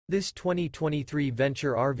This 2023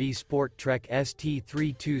 Venture RV SportTrek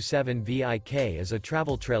ST327VIK is a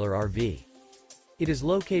travel trailer RV. It is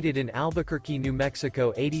located in Albuquerque, New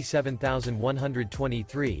Mexico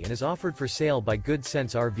 87123 and is offered for sale by Good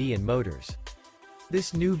Sense RV and Motors.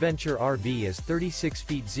 This new Venture RV is 36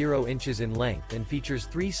 feet 0 inches in length and features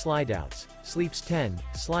 3 slideouts, sleeps 10,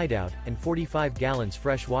 slideout, and 45 gallons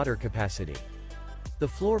fresh water capacity. The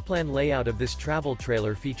floor plan layout of this travel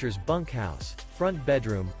trailer features bunkhouse, front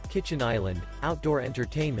bedroom, kitchen island, outdoor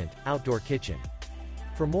entertainment, outdoor kitchen.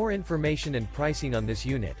 For more information and pricing on this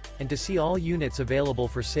unit, and to see all units available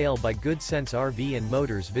for sale by Good Sense RV and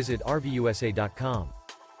Motors, visit RVUSA.com.